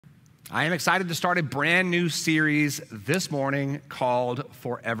I am excited to start a brand new series this morning called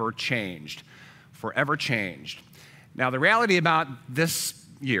Forever Changed. Forever Changed. Now, the reality about this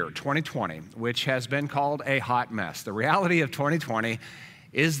year, 2020, which has been called a hot mess, the reality of 2020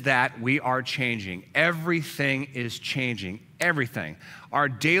 is that we are changing. Everything is changing. Everything. Our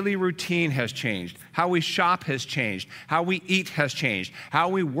daily routine has changed. How we shop has changed. How we eat has changed. How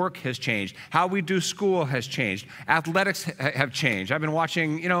we work has changed. How we do school has changed. Athletics have changed. I've been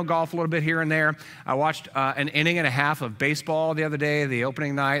watching, golf a little bit here and there. I watched an inning and a half of baseball the other day, the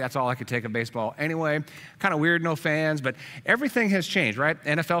opening night. That's all I could take of baseball anyway. Kind of weird, no fans, but everything has changed, right?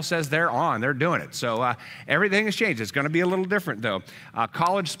 NFL says they're on. They're doing it. So everything has changed. It's going to be a little different, though.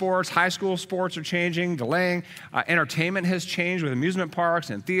 College sports, high school sports are changing, delaying. Entertainment has changed with amusement parks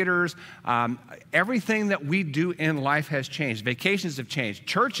and theaters. Everything that we do in life has changed. Vacations have changed.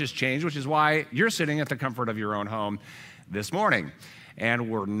 Church has changed, which is why you're sitting at the comfort of your own home this morning. And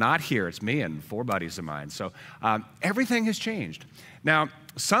we're not here. It's me and 4 buddies of mine. So everything has changed. Now,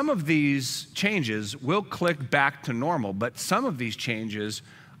 some of these changes will click back to normal, but some of these changes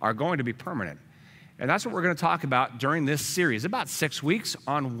are going to be permanent. And that's what we're going to talk about during this series, about 6 weeks,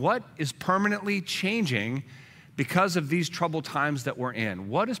 on what is permanently changing because of these troubled times that we're in.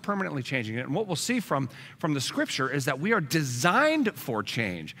 What is permanently changing? And what we'll see from the scripture is that we are designed for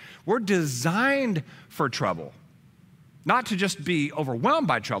change. We're designed for trouble. Not to just be overwhelmed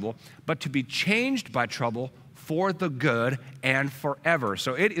by trouble, but to be changed by trouble for the good and forever.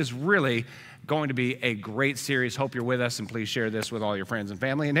 So it is really going to be a great series. Hope you're with us, and please share this with all your friends and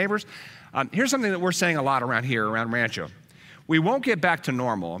family and neighbors. Here's something that we're saying a lot around here, around Rancho. We won't get back to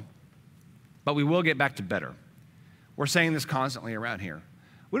normal, but we will get back to better. We're saying this constantly around here.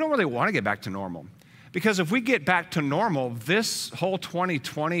 We don't really want to get back to normal, because if we get back to normal, this whole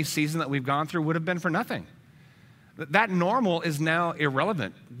 2020 season that we've gone through would have been for nothing. That normal is now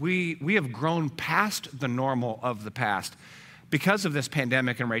irrelevant. We have grown past the normal of the past because of this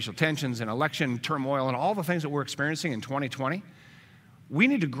pandemic and racial tensions and election turmoil and all the things that we're experiencing in 2020. We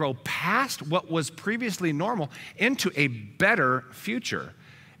need to grow past what was previously normal into a better future.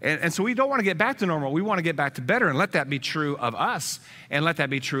 And so we don't want to get back to normal. We want to get back to better, and let that be true of us, and let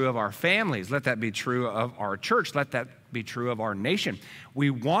that be true of our families. Let that be true of our church. Let that be true of our nation. We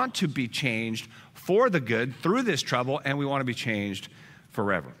want to be changed for the good through this trouble, and we want to be changed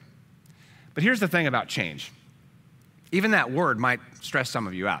forever. But here's the thing about change. Even that word might stress some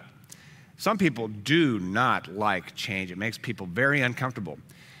of you out. Some people do not like change. It makes people very uncomfortable,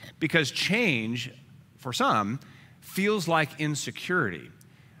 because change, for some, feels like insecurity.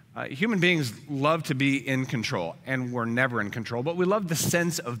 Human beings love to be in control, and we're never in control, but we love the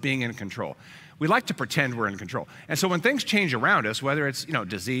sense of being in control. We like to pretend we're in control. And so when things change around us, whether it's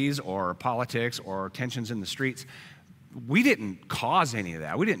disease or politics or tensions in the streets, we didn't cause any of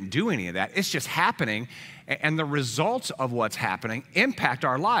that. We didn't do any of that. It's just happening, and the results of what's happening impact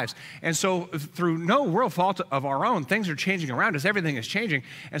our lives. And so through no real fault of our own, things are changing around us. Everything is changing,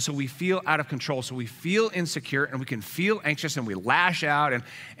 and so we feel out of control. So we feel insecure, and we can feel anxious, and we lash out in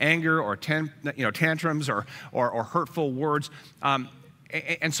anger or tantrums or hurtful words.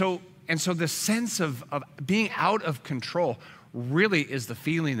 And so the sense of being out of control really is the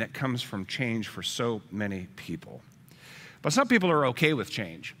feeling that comes from change for so many people. But some people are okay with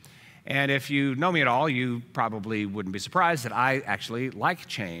change. And if you know me at all, you probably wouldn't be surprised that I actually like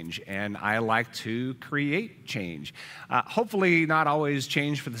change, and I like to create change. Hopefully not always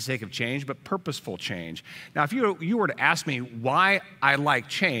change for the sake of change, but purposeful change. Now, if you were to ask me why I like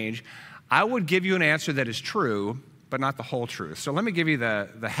change, I would give you an answer that is true, but not the whole truth. So let me give you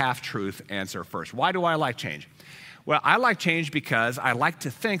the half-truth answer first. Why do I like change? Well, I like change because I like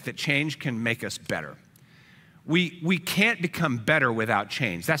to think that change can make us better. We can't become better without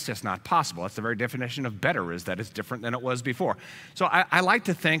change. That's just not possible. That's the very definition of better, is that it's different than it was before. So I like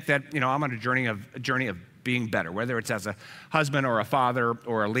to think that I'm on a journey of being better, whether it's as a husband or a father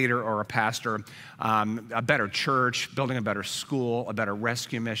or a leader or a pastor, a better church, building a better school, a better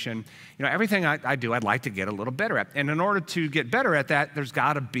rescue mission. Everything I do, I'd like to get a little better at. And in order to get better at that, there's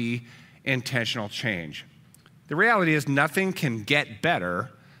got to be intentional change. The reality is nothing can get better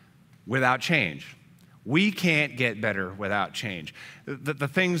without change. We can't get better without change. The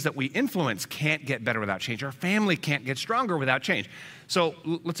things that we influence can't get better without change. Our family can't get stronger without change. So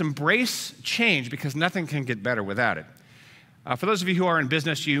let's embrace change, because nothing can get better without it. For those of you who are in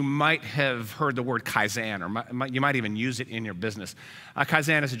business, you might have heard the word Kaizen, or you might even use it in your business.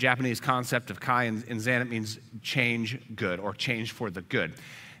 Kaizen is a Japanese concept of Kai and Zen. It means change good, or change for the good.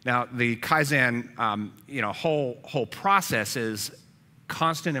 Now, the Kaizen whole process is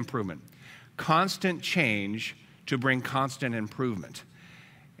constant improvement. Constant change to bring constant improvement.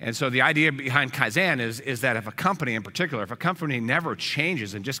 And so the idea behind Kaizen is that if a company in particular, if a company never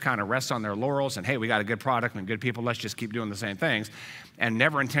changes and just kind of rests on their laurels and, hey, we got a good product and good people, let's just keep doing the same things, and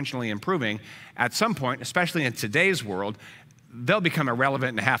never intentionally improving, at some point, especially in today's world, they'll become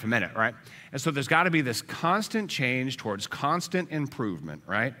irrelevant in half a minute, right? And so there's got to be this constant change towards constant improvement,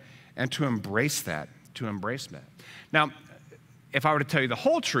 right? And to embrace that. Now, if I were to tell you the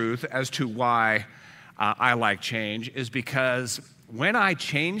whole truth as to why I like change, is because when I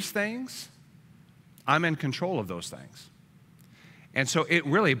change things, I'm in control of those things. And so it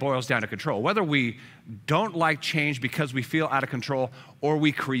really boils down to control. Whether we don't like change because we feel out of control, or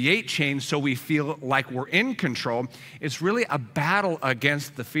we create change so we feel like we're in control, it's really a battle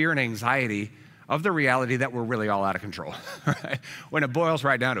against the fear and anxiety of the reality that we're really all out of control, right? When it boils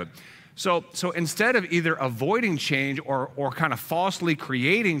right down to it. So instead of either avoiding change or kind of falsely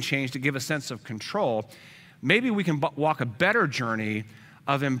creating change to give a sense of control, maybe we can walk a better journey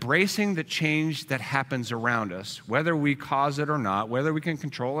of embracing the change that happens around us, whether we cause it or not, whether we can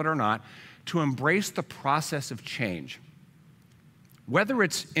control it or not, to embrace the process of change. Whether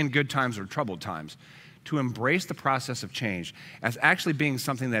it's in good times or troubled times, to embrace the process of change as actually being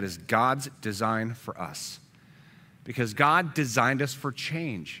something that is God's design for us. Because God designed us for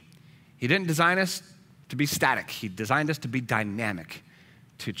change. He didn't design us to be static. He designed us to be dynamic,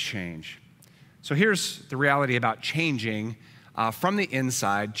 to change. So here's the reality about changing from the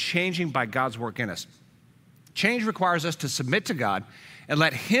inside, changing by God's work in us. Change requires us to submit to God and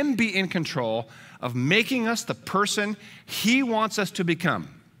let Him be in control of making us the person He wants us to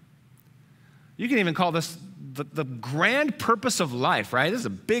become. You can even call this the grand purpose of life, right? This is a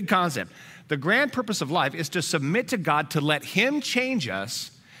big concept. The grand purpose of life is to submit to God, to let Him change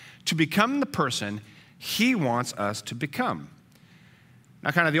us to become the person He wants us to become. Now,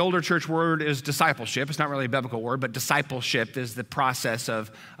 kind of the older church word is discipleship. It's not really a biblical word, but discipleship is the process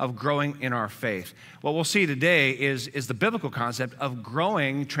of growing in our faith. What we'll see today is the biblical concept of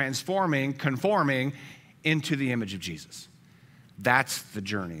growing, transforming, conforming into the image of Jesus. That's the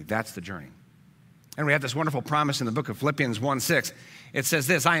journey. That's the journey. And we have this wonderful promise in the book of Philippians 1:6. It says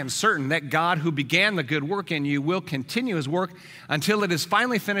this, I am certain that God who began the good work in you will continue His work until it is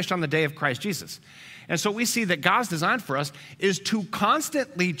finally finished on the day of Christ Jesus. And so we see that God's design for us is to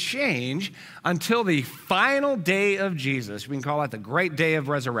constantly change until the final day of Jesus. We can call that the great day of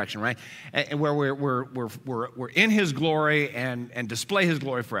resurrection, right? And where we're in His glory and display His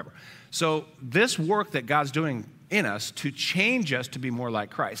glory forever. So this work that God's doing in us to change us to be more like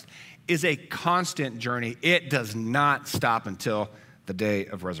Christ is a constant journey. It does not stop until the day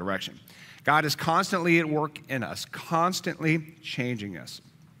of resurrection. God is constantly at work in us, constantly changing us.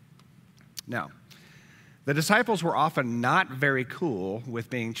 Now, the disciples were often not very cool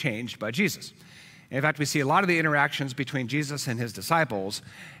with being changed by Jesus. In fact, we see a lot of the interactions between Jesus and His disciples,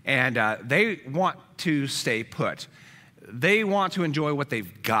 and they want to stay put. They want to enjoy what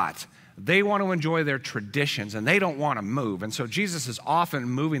they've got. They want to enjoy their traditions, and they don't want to move. And so Jesus is often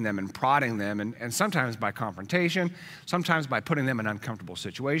moving them and prodding them, and sometimes by confrontation, sometimes by putting them in uncomfortable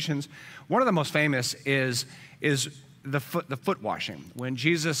situations. One of the most famous is the foot washing. When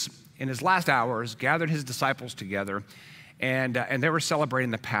Jesus, in His last hours, gathered His disciples together, and they were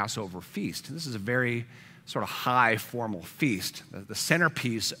celebrating the Passover feast. This is a very sort of high formal feast, the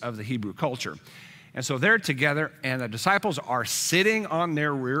centerpiece of the Hebrew culture. And so they're together, and the disciples are sitting on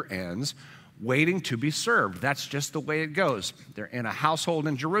their rear ends, waiting to be served. That's just the way it goes. They're in a household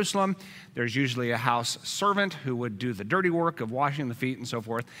in Jerusalem. There's usually a house servant who would do the dirty work of washing the feet and so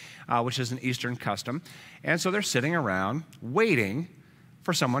forth, which is an Eastern custom. And so they're sitting around waiting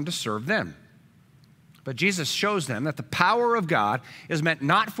for someone to serve them. But Jesus shows them that the power of God is meant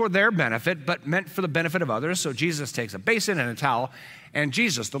not for their benefit, but meant for the benefit of others. So Jesus takes a basin and a towel, and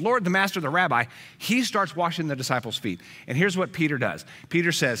Jesus, the Lord, the Master, the Rabbi, He starts washing the disciples' feet. And here's what Peter does.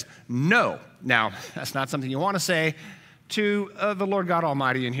 Peter says, no. Now, that's not something you want to say to the Lord God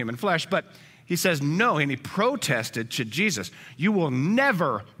Almighty in human flesh, but he says no, and he protested to Jesus, you will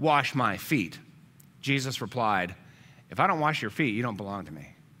never wash my feet. Jesus replied, if I don't wash your feet, you don't belong to me.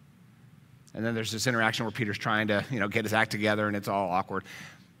 And then there's this interaction where Peter's trying to, get his act together, and it's all awkward.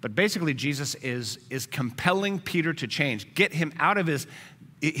 But basically, Jesus is compelling Peter to change, get him out of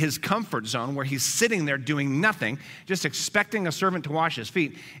his comfort zone where he's sitting there doing nothing, just expecting a servant to wash his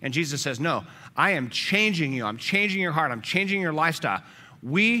feet. And Jesus says, no, I am changing you. I'm changing your heart. I'm changing your lifestyle.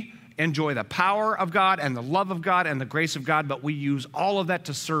 We enjoy the power of God and the love of God and the grace of God, but we use all of that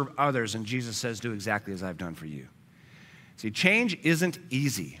to serve others. And Jesus says, do exactly as I've done for you. See, change isn't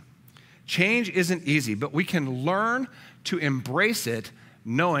easy. Change isn't easy, but we can learn to embrace it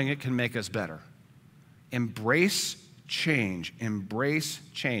knowing it can make us better. Embrace change. Embrace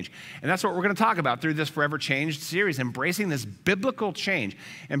change. And that's what we're going to talk about through this Forever Changed series, embracing this biblical change,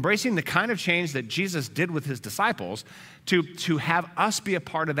 embracing the kind of change that Jesus did with his disciples to have us be a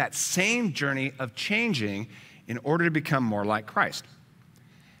part of that same journey of changing in order to become more like Christ.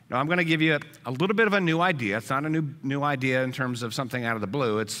 Now, I'm going to give you a little bit of a new idea. It's not a new idea in terms of something out of the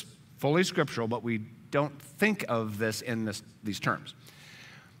blue. It's fully scriptural, but we don't think of this in these terms.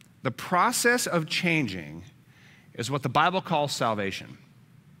 The process of changing is what the Bible calls salvation.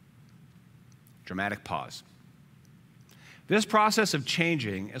 Dramatic pause. This process of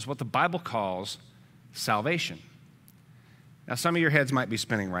changing is what the Bible calls salvation. Now, some of your heads might be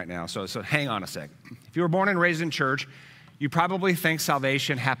spinning right now, so hang on a sec. If you were born and raised in church, you probably think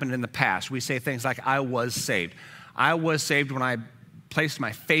salvation happened in the past. We say things like, I was saved. I was saved when I placed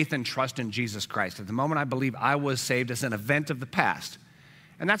my faith and trust in Jesus Christ. At the moment I believe I was saved as an event of the past.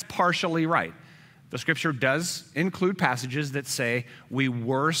 And that's partially right. The scripture does include passages that say we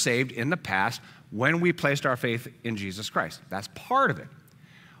were saved in the past when we placed our faith in Jesus Christ. That's part of it.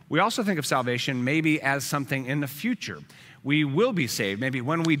 We also think of salvation maybe as something in the future. We will be saved maybe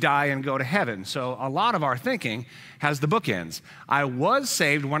when we die and go to heaven. So a lot of our thinking has the bookends. I was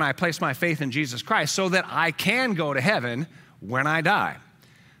saved when I placed my faith in Jesus Christ so that I can go to heaven when I die.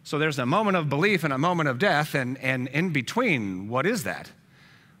 So there's a moment of belief and a moment of death, and in between, what is that?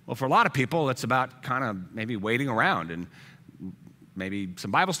 Well, for a lot of people, it's about kind of maybe waiting around and maybe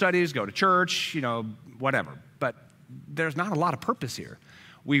some Bible studies, go to church, whatever. But there's not a lot of purpose here.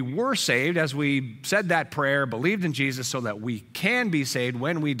 We were saved as we said that prayer, believed in Jesus so that we can be saved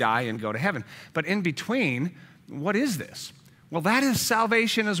when we die and go to heaven. But in between, what is this? Well, that is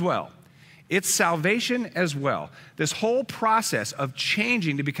salvation as well. It's salvation as well. This whole process of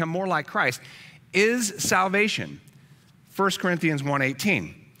changing to become more like Christ is salvation. 1 Corinthians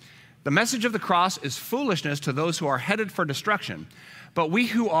 1:18. The message of the cross is foolishness to those who are headed for destruction, but we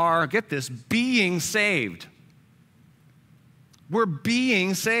who are, get this, being saved. We're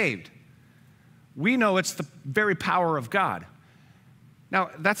being saved. We know it's the very power of God. Now,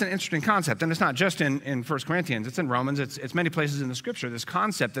 that's an interesting concept, and it's not just in 1 Corinthians. It's in Romans. It's many places in the scripture, this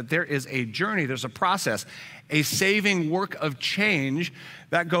concept that there is a journey, there's a process, a saving work of change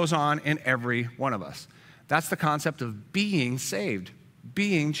that goes on in every one of us. That's the concept of being saved,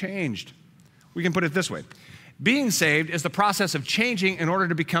 being changed. We can put it this way. Being saved is the process of changing in order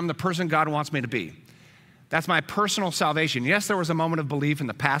to become the person God wants me to be. That's my personal salvation. Yes, there was a moment of belief in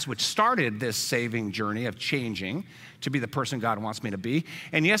the past which started this saving journey of changing to be the person God wants me to be.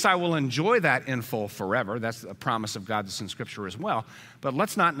 And yes, I will enjoy that in full forever. That's a promise of God that's in Scripture as well. But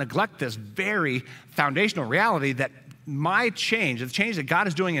let's not neglect this very foundational reality that my change, the change that God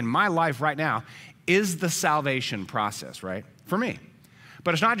is doing in my life right now, is the salvation process, right? For me.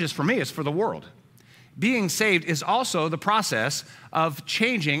 But it's not just for me, it's for the world. Being saved is also the process of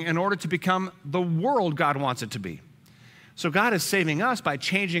changing in order to become the world God wants it to be. So God is saving us by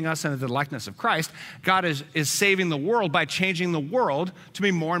changing us into the likeness of Christ. God is saving the world by changing the world to be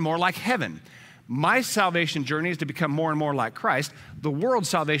more and more like heaven. My salvation journey is to become more and more like Christ. The world's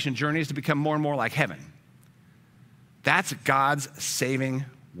salvation journey is to become more and more like heaven. That's God's saving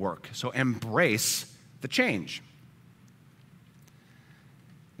work. So embrace the change.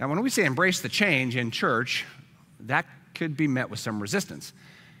 Now, when we say embrace the change in church, that could be met with some resistance.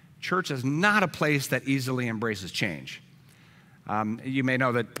 Church is not a place that easily embraces change. You may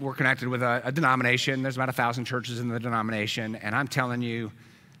know that we're connected with a denomination. There's about 1,000 churches in the denomination, and I'm telling you,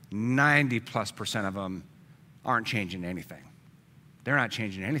 90+% of them aren't changing anything. They're not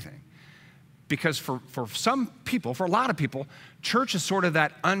changing anything. Because for some people, for a lot of people, church is sort of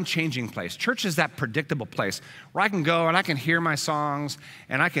that unchanging place. Church is that predictable place where I can go and I can hear my songs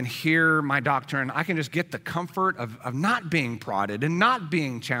and I can hear my doctrine. I can just get the comfort of not being prodded and not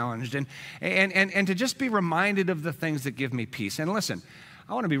being challenged and to just be reminded of the things that give me peace. And listen,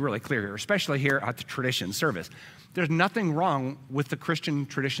 I want to be really clear here, especially here at the tradition service. There's nothing wrong with the Christian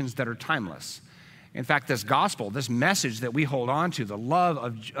traditions that are timeless. In fact, this gospel, this message that we hold on to, the love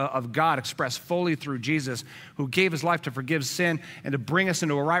of God expressed fully through Jesus, who gave his life to forgive sin and to bring us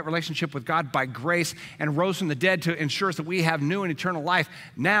into a right relationship with God by grace and rose from the dead to ensure us that we have new and eternal life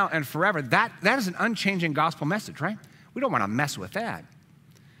now and forever. That is an unchanging gospel message, right? We don't want to mess with that.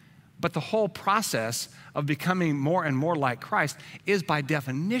 But the whole process of becoming more and more like Christ is by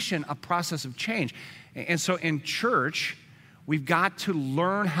definition a process of change. And so in church, we've got to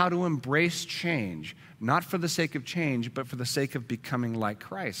learn how to embrace change, not for the sake of change, but for the sake of becoming like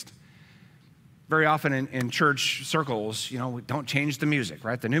Christ. Very often in church circles, we don't change the music,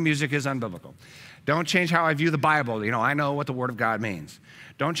 right? The new music is unbiblical. Don't change how I view the Bible. I know what the Word of God means.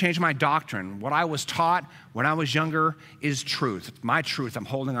 Don't change my doctrine. What I was taught when I was younger is truth. My truth, I'm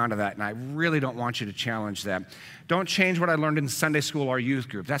holding on to that, and I really don't want you to challenge that. Don't change what I learned in Sunday school or youth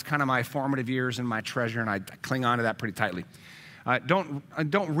group. That's kind of my formative years and my treasure, and I cling on to that pretty tightly. Don't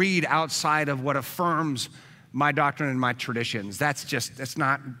read outside of what affirms my doctrine and my traditions. That's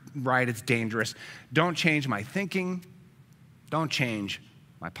not right. It's dangerous. Don't change my thinking. Don't change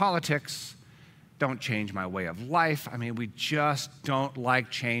my politics. Don't change my way of life. We just don't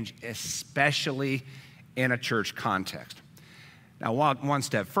like change, especially in a church context. Now, one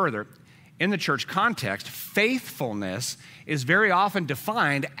step further, in the church context, faithfulness is very often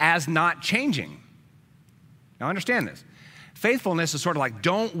defined as not changing. Now, understand this. Faithfulness is sort of like,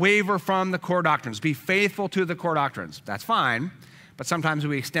 don't waver from the core doctrines. Be faithful to the core doctrines. That's fine, but sometimes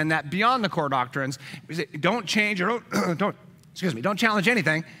we extend that beyond the core doctrines. We say, don't change or don't challenge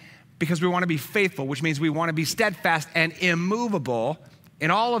anything, because we want to be faithful, which means we want to be steadfast and immovable in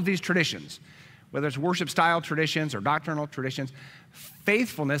all of these traditions, whether it's worship style traditions or doctrinal traditions.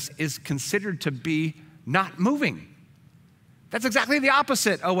 Faithfulness is considered to be not moving. That's exactly the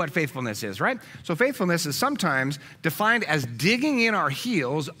opposite of what faithfulness is, right? So faithfulness is sometimes defined as digging in our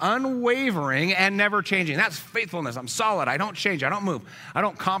heels, unwavering, and never changing. That's faithfulness. I'm solid. I don't change. I don't move. I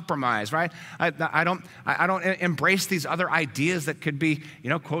don't compromise, right? I don't embrace these other ideas that could be,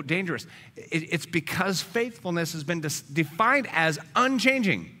 quote, dangerous. It's because faithfulness has been defined as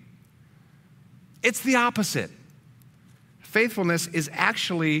unchanging. It's the opposite. Faithfulness is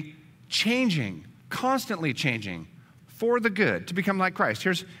actually changing, constantly changing, for the good, to become like Christ.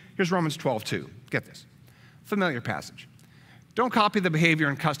 Here's Romans 12:2. Get this. Familiar passage. Don't copy the behavior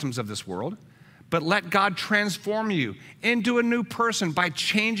and customs of this world, but let God transform you into a new person by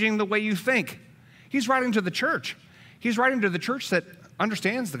changing the way you think. He's writing to the church. He's writing to the church that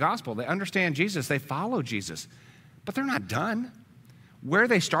understands the gospel. They understand Jesus. They follow Jesus. But they're not done. Where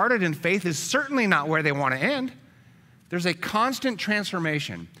they started in faith is certainly not where they want to end. There's a constant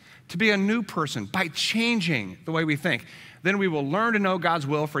transformation to be a new person by changing the way we think. Then we will learn to know God's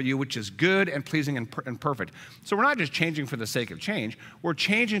will for you, which is good and pleasing and perfect. So we're not just changing for the sake of change. We're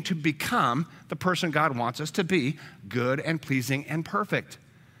changing to become the person God wants us to be, good and pleasing and perfect.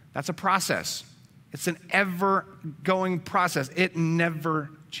 That's a process. It's an ever-going process. It never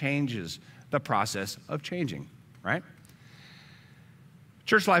changes, the process of changing, right?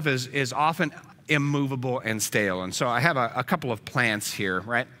 Church life is often immovable and stale. And so I have a couple of plants here,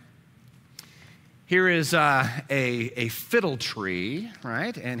 right? Here is a fiddle tree,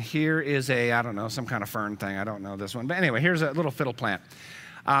 right? And here is some kind of fern thing. I don't know this one. But anyway, here's a little fiddle plant.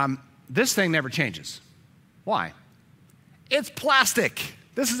 This thing never changes. Why? It's plastic.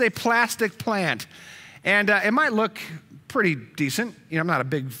 This is a plastic plant. And it might look pretty decent. I'm not a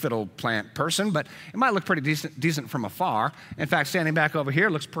big fiddle plant person, but it might look pretty decent from afar. In fact, standing back over here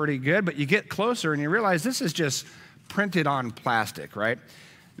looks pretty good, but you get closer and you realize this is just printed on plastic, right?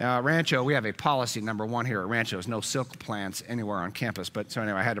 Now, at Rancho, we have a policy, number one here at Rancho, is no silk plants anywhere on campus. So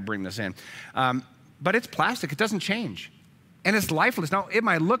anyway, I had to bring this in. But it's plastic. It doesn't change. And it's lifeless. Now, it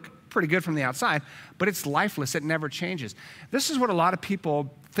might look pretty good from the outside, but it's lifeless. It never changes. This is what a lot of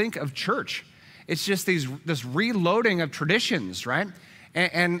people think of church. It's just this reloading of traditions, right?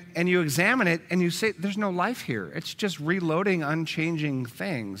 And you examine it and you say, there's no life here. It's just reloading unchanging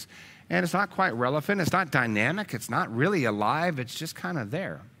things. And it's not quite relevant. It's not dynamic. It's not really alive. It's just kind of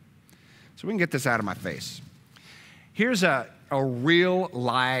there. So we can get this out of my face. Here's a real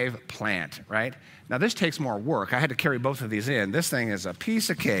live plant, right? Now, this takes more work. I had to carry both of these in. This thing is a piece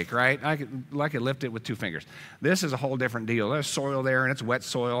of cake, right? I could lift it with 2 fingers. This is a whole different deal. There's soil there, and it's wet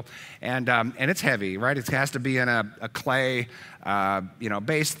soil, and it's heavy, right? It has to be in a clay,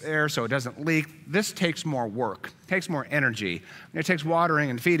 base there so it doesn't leak. This takes more work, takes more energy. It takes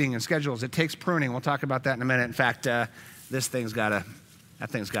watering and feeding and schedules. It takes pruning. We'll talk about that in a minute. In fact, that thing's got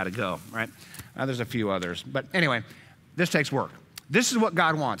to go, right? There's a few others, but anyway, this takes work. This is what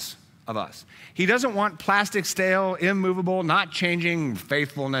God wants of us. He doesn't want plastic, stale, immovable, not changing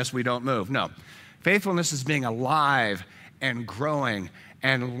faithfulness, we don't move. No. Faithfulness is being alive and growing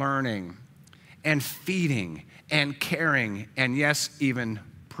and learning and feeding and caring and, yes, even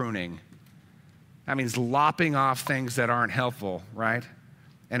pruning. That means lopping off things that aren't helpful, right?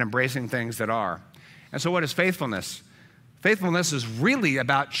 And embracing things that are. And so what is faithfulness? Faithfulness is really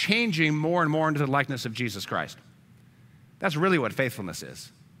about changing more and more into the likeness of Jesus Christ. That's really what faithfulness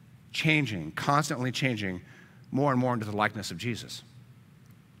is. Changing, constantly changing more and more into the likeness of Jesus.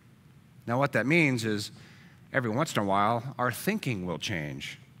 Now, what that means is every once in a while, our thinking will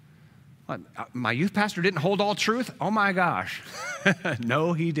change. My youth pastor didn't hold all truth? Oh my gosh.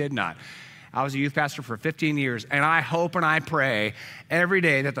 No, he did not. I was a youth pastor for 15 years, and I hope and I pray every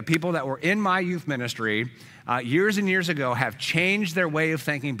day that the people that were in my youth ministry years and years ago have changed their way of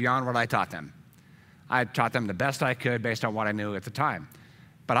thinking beyond what I taught them. I taught them the best I could based on what I knew at the time.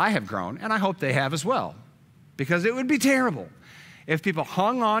 But I have grown, and I hope they have as well, because it would be terrible if people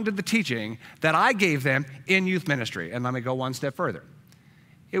hung on to the teaching that I gave them in youth ministry. And let me go one step further.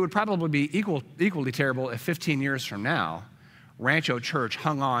 It would probably be equally terrible if 15 years from now, Rancho Church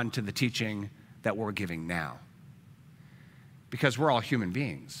hung on to the teaching that we're giving now. Because we're all human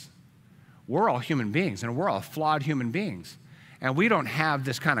beings. We're all human beings, and we're all flawed human beings. And we don't have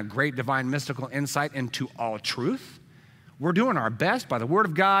this kind of great divine mystical insight into all truth. We're doing our best by the Word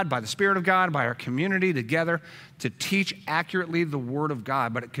of God, by the Spirit of God, by our community together to teach accurately the Word of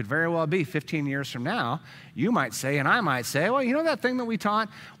God. But it could very well be 15 years from now, you might say, and I might say, well, you know that thing that we taught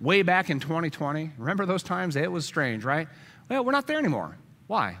way back in 2020? Remember those times? It was strange, right? Well, we're not there anymore.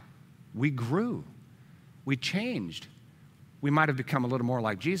 Why? We grew. We changed. We might have become a little more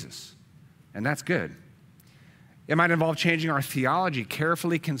like Jesus, and that's good. It might involve changing our theology,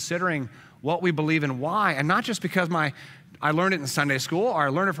 carefully considering what we believe and why, and not just because I learned it in Sunday school, or I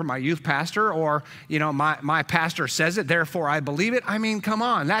learned it from my youth pastor, or my pastor says it, therefore I believe it. I mean, come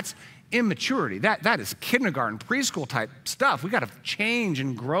on, that's immaturity. That is kindergarten, preschool type stuff. We got to change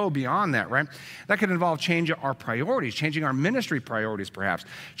and grow beyond that, right? That could involve changing our priorities, changing our ministry priorities perhaps,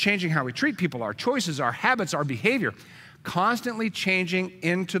 changing how we treat people, our choices, our habits, our behavior, constantly changing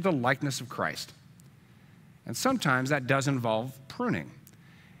into the likeness of Christ. And sometimes that does involve pruning.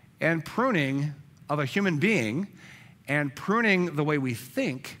 And pruning of a human being and pruning the way we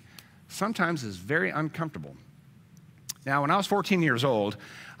think sometimes is very uncomfortable. Now, when I was 14 years old,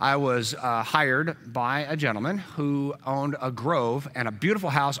 I was hired by a gentleman who owned a grove and a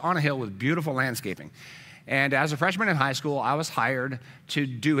beautiful house on a hill with beautiful landscaping. And as a freshman in high school, I was hired to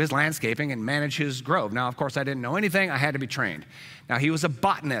do his landscaping and manage his grove. Now, of course, I didn't know anything. I had to be trained. Now, he was a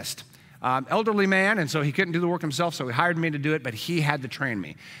botanist, elderly man, and so he couldn't do the work himself, so he hired me to do it, but he had to train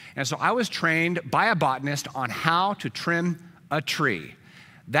me. And so I was trained by a botanist on how to trim a tree.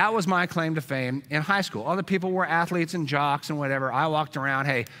 That was my claim to fame in high school. Other people were athletes and jocks and whatever. I walked around,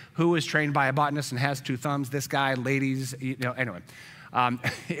 hey, who was trained by a botanist and has two thumbs? This guy, ladies, anyway. I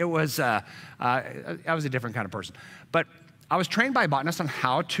was a different kind of person. But I was trained by a botanist on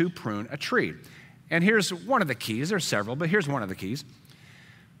how to prune a tree. And here's one of the keys. There's several, but here's one of the keys.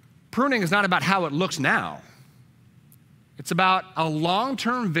 Pruning is not about how it looks now. It's about a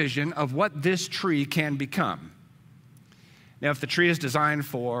long-term vision of what this tree can become. Now, if the tree is designed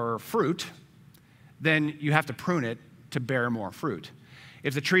for fruit, then you have to prune it to bear more fruit.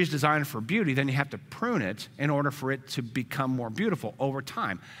 If the tree is designed for beauty, then you have to prune it in order for it to become more beautiful over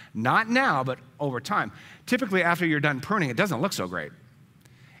time. Not now, but over time. Typically, after you're done pruning, it doesn't look so great.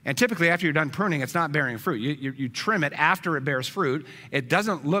 And typically, after you're done pruning, it's not bearing fruit. You trim it after it bears fruit. It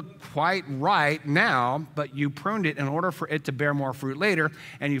doesn't look quite right now, but you pruned it in order for it to bear more fruit later,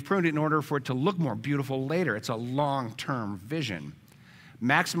 and you pruned it in order for it to look more beautiful later. It's a long-term vision.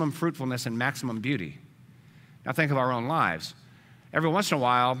 Maximum fruitfulness and maximum beauty. Now think of our own lives. Every once in a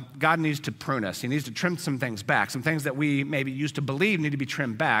while, God needs to prune us. He needs to trim some things back. Some things that we maybe used to believe need to be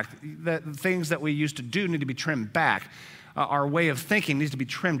trimmed back. The things that we used to do need to be trimmed back. Our way of thinking needs to be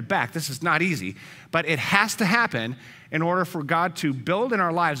trimmed back. This is not easy, but it has to happen in order for God to build in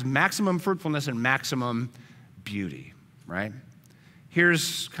our lives maximum fruitfulness and maximum beauty, right?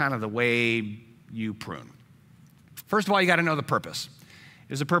 Here's kind of the way you prune. First of all, you got to know the purpose.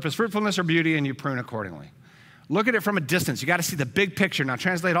 Is the purpose fruitfulness or beauty, and you prune accordingly. Look at it from a distance. You got to see the big picture. Now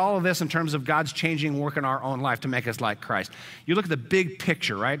translate all of this in terms of God's changing work in our own life to make us like Christ. You look at the big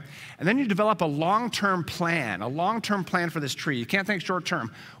picture, right? And then you develop a long-term plan for this tree. You can't think short-term.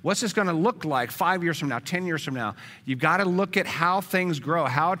 What's this going to look like 5 years from now, 10 years from now? You've got to look at how things grow,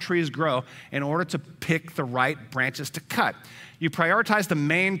 how trees grow in order to pick the right branches to cut. You prioritize the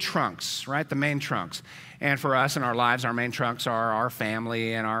main trunks, right? The main trunks. And for us in our lives, our main trunks are our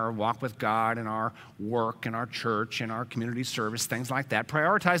family and our walk with God and our work and our church and our community service, things like that.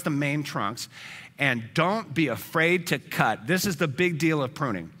 Prioritize the main trunks and don't be afraid to cut. This is the big deal of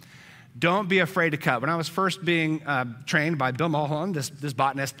pruning. Don't be afraid to cut. When I was first being trained by Bill Mulholland, this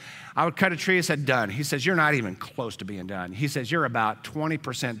botanist, I would cut a tree and said, done. He says, you're not even close to being done. He says, you're about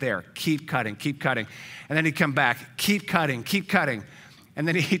 20% there. Keep cutting, keep cutting. And then he'd come back, keep cutting, keep cutting. And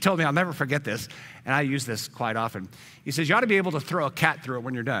then he told me, I'll never forget this, and I use this quite often. He says, you ought to be able to throw a cat through it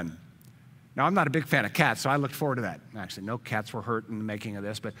when you're done. Now, I'm not a big fan of cats, so I looked forward to that. Actually, no cats were hurt in the making of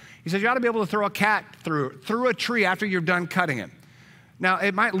this, but he says, you ought to be able to throw a cat through a tree after you're done cutting it. Now,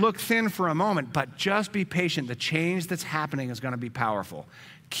 it might look thin for a moment, but just be patient. The change that's happening is going to be powerful.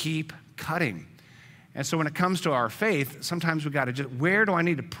 Keep cutting. And so when it comes to our faith, sometimes we got to just, where do I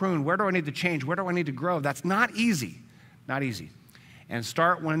need to prune? Where do I need to change? Where do I need to grow? That's not easy. Not easy. And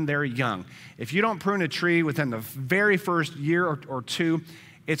start when they're young. If you don't prune a tree within the very first year or two,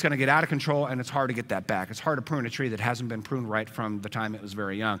 it's going to get out of control, and it's hard to get that back. It's hard to prune a tree that hasn't been pruned right from the time it was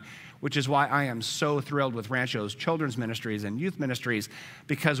very young, which is why I am so thrilled with Rancho's children's ministries and youth ministries,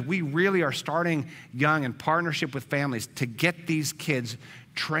 because we really are starting young in partnership with families to get these kids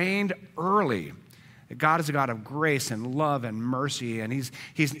trained early. God is a God of grace and love and mercy, and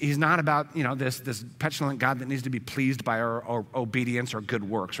he's not about, this petulant God that needs to be pleased by our obedience or good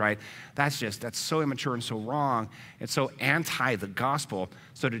works, right? That's so immature and so wrong. It's so anti the gospel.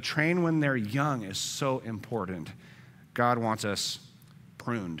 So to train when they're young is so important. God wants us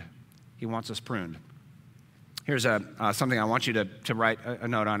pruned. He wants us pruned. Here's something I want you to write a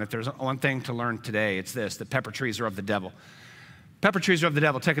note on. If there's one thing to learn today, it's this: that pepper trees are of the devil. Pepper trees are of the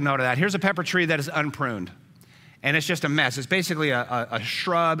devil. Take a note of that. Here's a pepper tree that is unpruned, and it's just a mess. It's basically a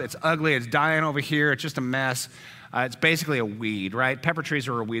shrub. It's ugly. It's dying over here. It's just a mess. It's basically a weed, right? Pepper trees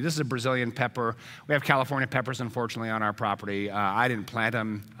are a weed. This is a Brazilian pepper. We have California peppers, unfortunately, on our property. I didn't plant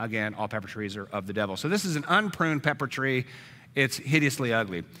them. Again, all pepper trees are of the devil. So this is an unpruned pepper tree. It's hideously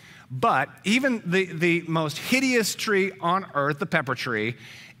ugly. But even the most hideous tree on earth, the pepper tree,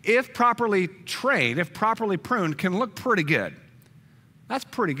 if properly trained, if properly pruned, can look pretty good. That's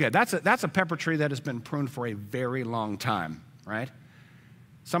pretty good. That's a pepper tree that has been pruned for a very long time, right?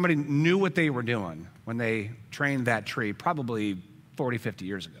 Somebody knew what they were doing when they trained that tree, probably 40, 50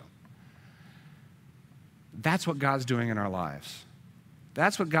 years ago. That's what God's doing in our lives.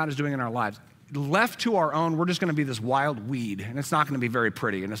 That's what God is doing in our lives. Left to our own, we're just going to be this wild weed, and it's not going to be very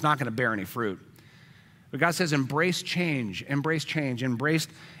pretty, and it's not going to bear any fruit. But God says, embrace change, embrace change, embrace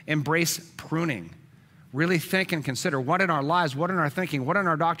pruning. Really think and consider what in our lives, what in our thinking, what in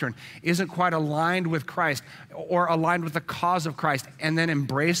our doctrine isn't quite aligned with Christ or aligned with the cause of Christ, and then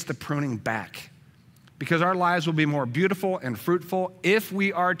embrace the pruning back. Because our lives will be more beautiful and fruitful if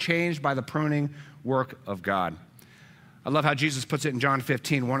we are changed by the pruning work of God. I love how Jesus puts it in John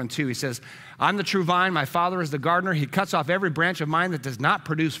 15, 1 and 2. He says, I'm the true vine, my Father is the gardener. He cuts off every branch of mine that does not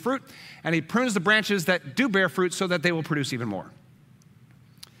produce fruit, and he prunes the branches that do bear fruit so that they will produce even more.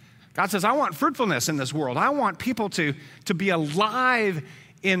 God says, I want fruitfulness in this world. I want people to be alive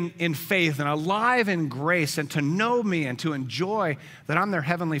in faith and alive in grace and to know me and to enjoy that I'm their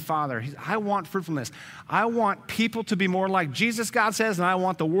heavenly Father. I want fruitfulness. I want people to be more like Jesus, God says, and I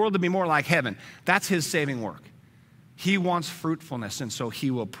want the world to be more like heaven. That's his saving work. He wants fruitfulness, and so he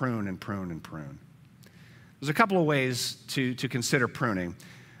will prune and prune and prune. There's a couple of ways to consider pruning.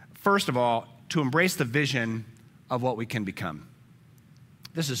 First of all, to embrace the vision of what we can become.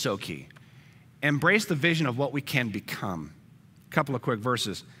 This is so key. Embrace the vision of what we can become. A couple of quick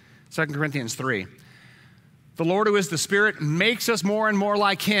verses. 2 Corinthians 3. The Lord who is the Spirit makes us more and more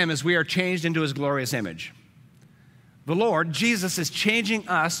like him as we are changed into his glorious image. The Lord, Jesus, is changing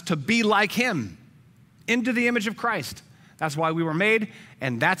us to be like him, into the image of Christ. That's why we were made,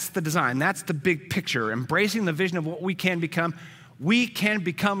 and that's the design. That's the big picture. Embracing the vision of what we can become. We can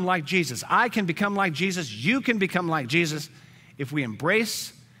become like Jesus. I can become like Jesus. You can become like Jesus if we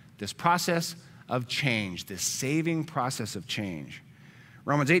embrace this process of change, this saving process of change.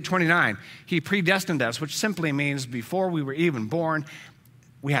 Romans 8:29, he predestined us, which simply means before we were even born,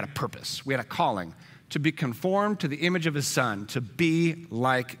 we had a purpose, we had a calling to be conformed to the image of his Son, to be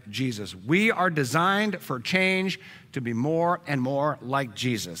like Jesus. We are designed for change, to be more and more like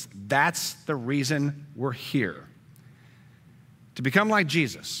Jesus. That's the reason we're here. To become like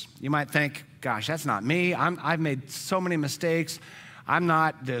Jesus. You might think, gosh, that's not me. I've made so many mistakes. I'm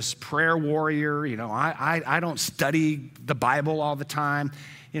not this prayer warrior. I don't study the Bible all the time.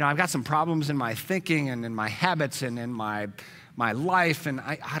 I've got some problems in my thinking and in my habits and in my life, and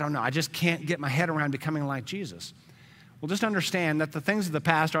I don't know. I just can't get my head around becoming like Jesus. Well, just understand that the things of the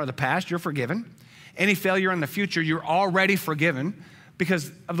past are the past. You're forgiven. Any failure in the future, you're already forgiven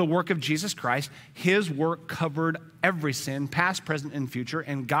because of the work of Jesus Christ. His work covered every sin, past, present, and future.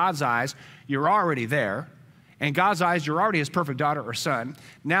 In God's eyes, you're already there. In God's eyes, you're already his perfect daughter or son.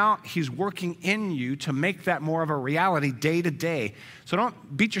 Now he's working in you to make that more of a reality day to day. So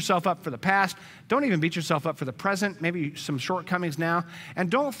don't beat yourself up for the past. Don't even beat yourself up for the present, maybe some shortcomings now.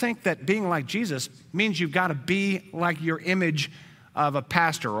 And don't think that being like Jesus means you've got to be like your image of a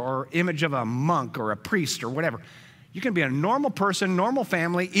pastor or image of a monk or a priest or whatever. You can be a normal person, normal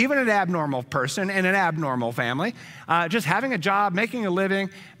family, even an abnormal person in an abnormal family, just having a job, making a living,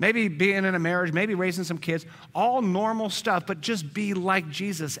 maybe being in a marriage, maybe raising some kids, all normal stuff, but just be like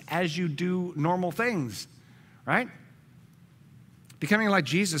Jesus as you do normal things, right? Becoming like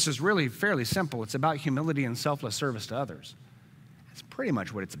Jesus is really fairly simple. It's about humility and selfless service to others. That's pretty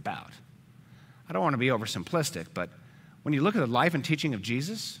much what it's about. I don't want to be oversimplistic, but when you look at the life and teaching of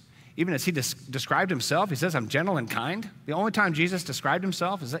Jesus, even as he described himself, he says, I'm gentle and kind. The only time Jesus described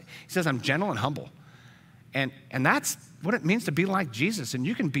himself is that he says, I'm gentle and humble. And that's what it means to be like Jesus. And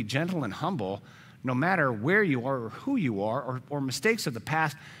you can be gentle and humble no matter where you are or who you are or mistakes of the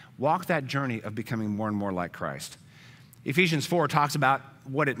past. Walk that journey of becoming more and more like Christ. Ephesians 4 talks about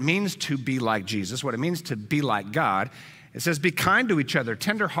what it means to be like Jesus, what it means to be like God. It says, be kind to each other,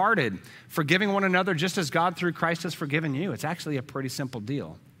 tenderhearted, forgiving one another just as God through Christ has forgiven you. It's actually a pretty simple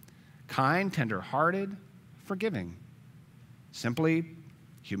deal. Kind, tenderhearted, forgiving. Simply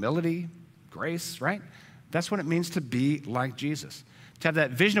humility, grace, right? That's what it means to be like Jesus. To have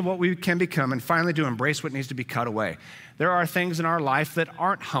that vision of what we can become and finally to embrace what needs to be cut away. There are things in our life that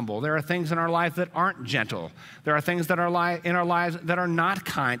aren't humble. There are things in our life that aren't gentle. There are things that are in our lives that are not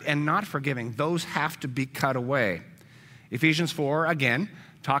kind and not forgiving. Those have to be cut away. Ephesians 4, again,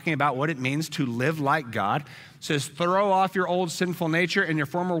 talking about what it means to live like God, says, throw off your old sinful nature and your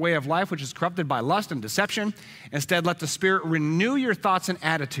former way of life, which is corrupted by lust and deception. Instead, let the Spirit renew your thoughts and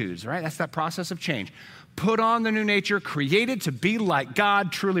attitudes, right? That's that process of change. Put on the new nature, created to be like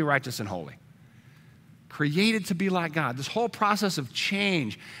God, truly righteous and holy. Created to be like God. This whole process of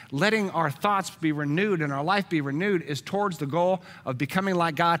change, letting our thoughts be renewed and our life be renewed, is towards the goal of becoming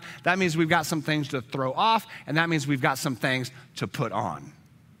like God. That means we've got some things to throw off, and that means we've got some things to put on.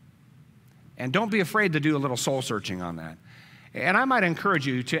 And don't be afraid to do a little soul searching on that. And I might encourage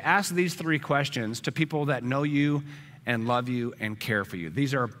you to ask these 3 questions to people that know you and love you and care for you.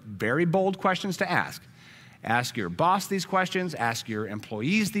 These are very bold questions to ask. Ask your boss these questions, ask your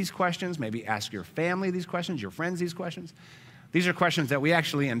employees these questions, maybe ask your family these questions, your friends these questions. These are questions that we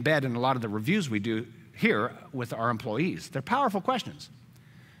actually embed in a lot of the reviews we do here with our employees. They're powerful questions.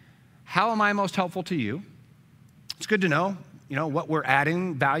 How am I most helpful to you? It's good to know, what we're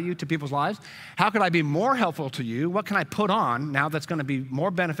adding value to people's lives. How could I be more helpful to you? What can I put on now that's going to be more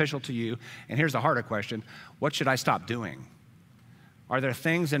beneficial to you? And here's the harder question. What should I stop doing? Are there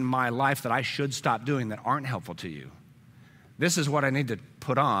things in my life that I should stop doing that aren't helpful to you? This is what I need to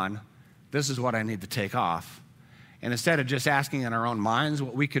put on. This is what I need to take off. And instead of just asking in our own minds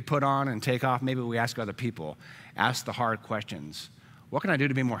what we could put on and take off, maybe we ask other people. Ask the hard questions. What can I do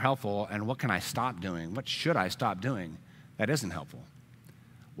to be more helpful, and what can I stop doing? What should I stop doing that isn't helpful?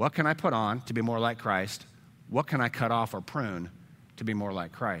 What can I put on to be more like Christ? What can I cut off or prune to be more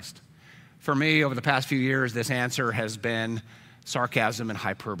like Christ? For me, over the past few years, this answer has been sarcasm and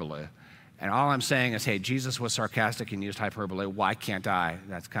hyperbole. And all I'm saying is, hey, Jesus was sarcastic and used hyperbole. Why can't I?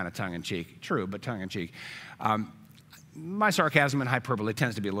 That's kind of tongue-in-cheek. True, but tongue-in-cheek. My sarcasm and hyperbole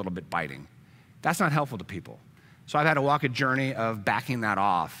tends to be a little bit biting. That's not helpful to people. So I've had to walk a journey of backing that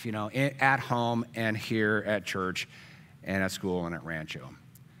off, at home and here at church and at school and at Rancho,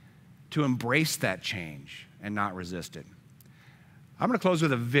 to embrace that change and not resist it. I'm going to close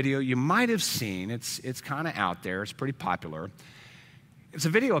with a video you might have seen. It's kind of out there. It's pretty popular. It's a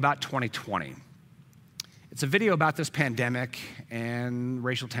video about 2020. It's a video about this pandemic and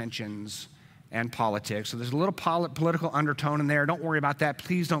racial tensions and politics. So there's a little political undertone in there. Don't worry about that.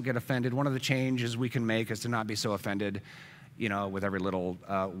 Please don't get offended. One of the changes we can make is to not be so offended, with every little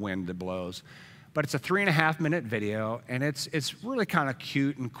wind that blows. But it's a 3.5-minute video, and it's really kind of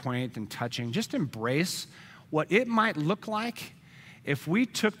cute and quaint and touching. Just embrace what it might look like if we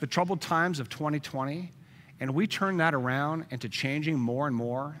took the troubled times of 2020 and we turned that around into changing more and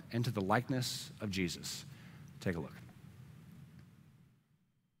more into the likeness of Jesus. Take a look.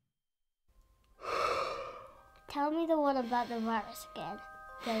 Tell me the one about the virus again,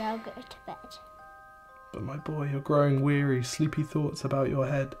 then I'll go to bed. But my boy, you're growing weary, sleepy thoughts about your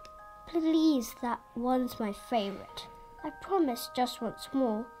head. Please, that one's my favourite. I promise just once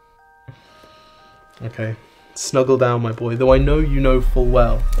more. Okay, snuggle down, my boy, though I know you know full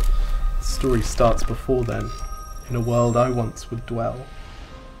well. The story starts before then, in a world I once would dwell.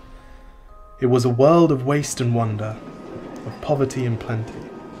 It was a world of waste and wonder, of poverty and plenty,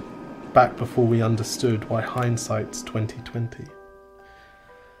 back before we understood why hindsight's 2020.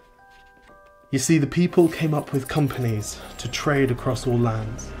 You see, the people came up with companies to trade across all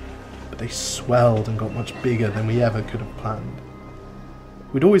lands, but they swelled and got much bigger than we ever could have planned.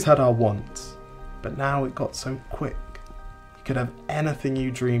 We'd always had our wants, but now it got so quick. You could have anything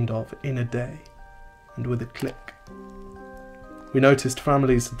you dreamed of in a day, and with a click. We noticed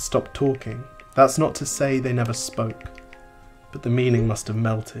families had stopped talking. That's not to say they never spoke, but the meaning must have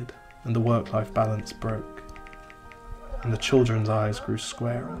melted and the work-life balance broke. And the children's eyes grew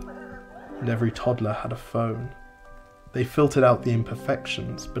squarer, and every toddler had a phone. They filtered out the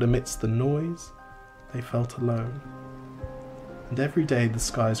imperfections, but amidst the noise, they felt alone. And every day the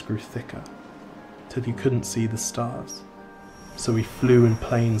skies grew thicker, till you couldn't see the stars. So we flew in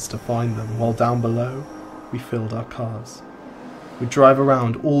planes to find them, while down below, we filled our cars. We'd drive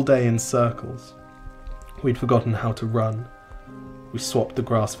around all day in circles. We'd forgotten how to run. We swapped the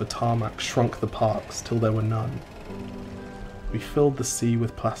grass for tarmac, shrunk the parks till there were none. We filled the sea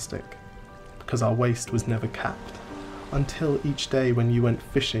with plastic, because our waste was never capped, until each day when you went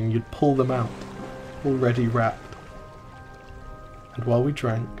fishing you'd pull them out, already wrapped. And while we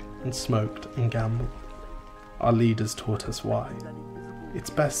drank and smoked and gambled, our leaders taught us why. It's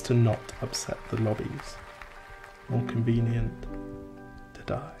best to not upset the lobbies. More convenient to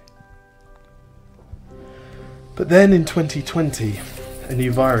die. But then in 2020, a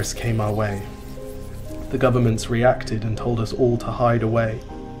new virus came our way. The governments reacted and told us all to hide away.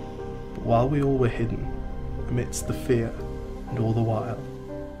 But while we all were hidden, amidst the fear and all the while,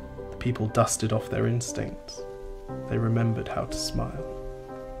 the people dusted off their instincts. They remembered how to smile.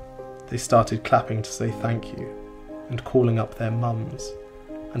 They started clapping to say thank you and calling up their mums.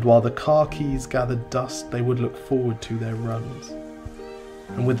 And while the car keys gathered dust, they would look forward to their runs.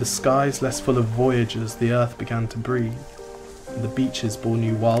 And with the skies less full of voyagers, the earth began to breathe, and the beaches bore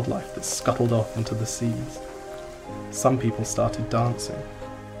new wildlife that scuttled off into the seas. Some people started dancing,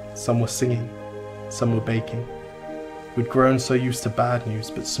 some were singing, some were baking. We'd grown so used to bad news,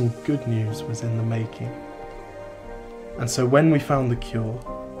 but some good news was in the making. And so when we found the cure,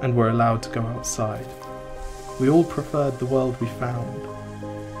 and were allowed to go outside, we all preferred the world we found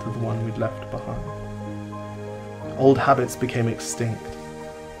to the one we'd left behind. Old habits became extinct,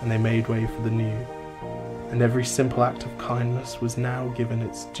 and they made way for the new, and every simple act of kindness was now given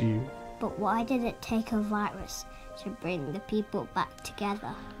its due. But why did it take a virus to bring the people back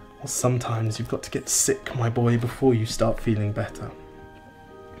together? Well, sometimes you've got to get sick, my boy, before you start feeling better.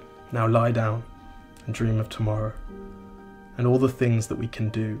 Now lie down and dream of tomorrow, and all the things that we can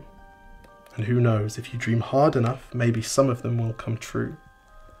do. And who knows, if you dream hard enough, maybe some of them will come true.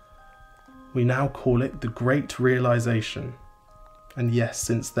 We now call it the Great Realization. And yes,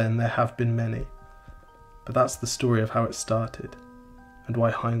 since then there have been many. But that's the story of how it started, and why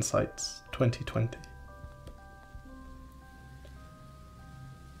hindsight's 2020.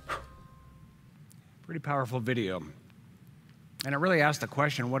 Pretty powerful video. And it really asks the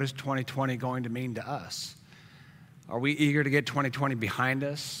question, what is 2020 going to mean to us? Are we eager to get 2020 behind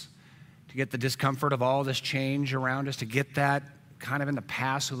us? To get the discomfort of all this change around us, to get that kind of in the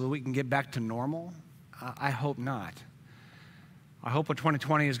past so that we can get back to normal? I hope not. I hope what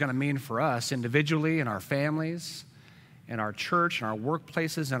 2020 is going to mean for us individually, in our families, in our church, in our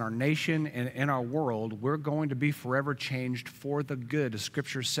workplaces, in our nation, and in our world, we're going to be forever changed for the good, as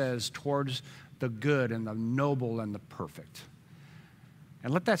Scripture says, towards the good and the noble and the perfect.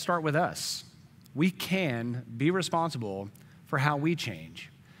 And let that start with us. We can be responsible for how we change.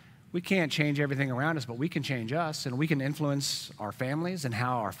 We can't change everything around us, but we can change us, and we can influence our families and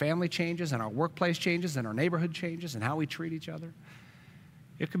how our family changes and our workplace changes and our neighborhood changes and how we treat each other.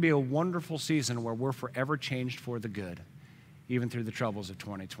 It could be a wonderful season where we're forever changed for the good, even through the troubles of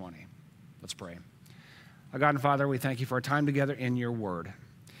 2020. Let's pray. Our God and Father, we thank you for our time together in your word.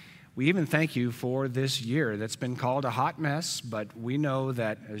 We even thank you for this year that's been called a hot mess, but we know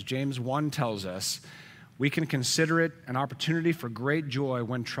that, as James 1 tells us, we can consider it an opportunity for great joy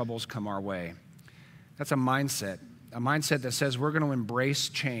when troubles come our way. That's a mindset that says we're going to embrace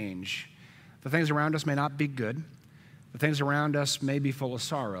change. The things around us may not be good. The things around us may be full of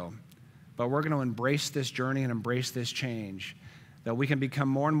sorrow, but we're going to embrace this journey and embrace this change, that we can become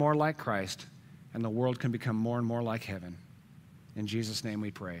more and more like Christ, and the world can become more and more like heaven. In Jesus' name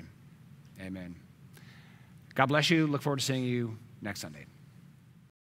we pray. Amen. God bless you. Look forward to seeing you next Sunday.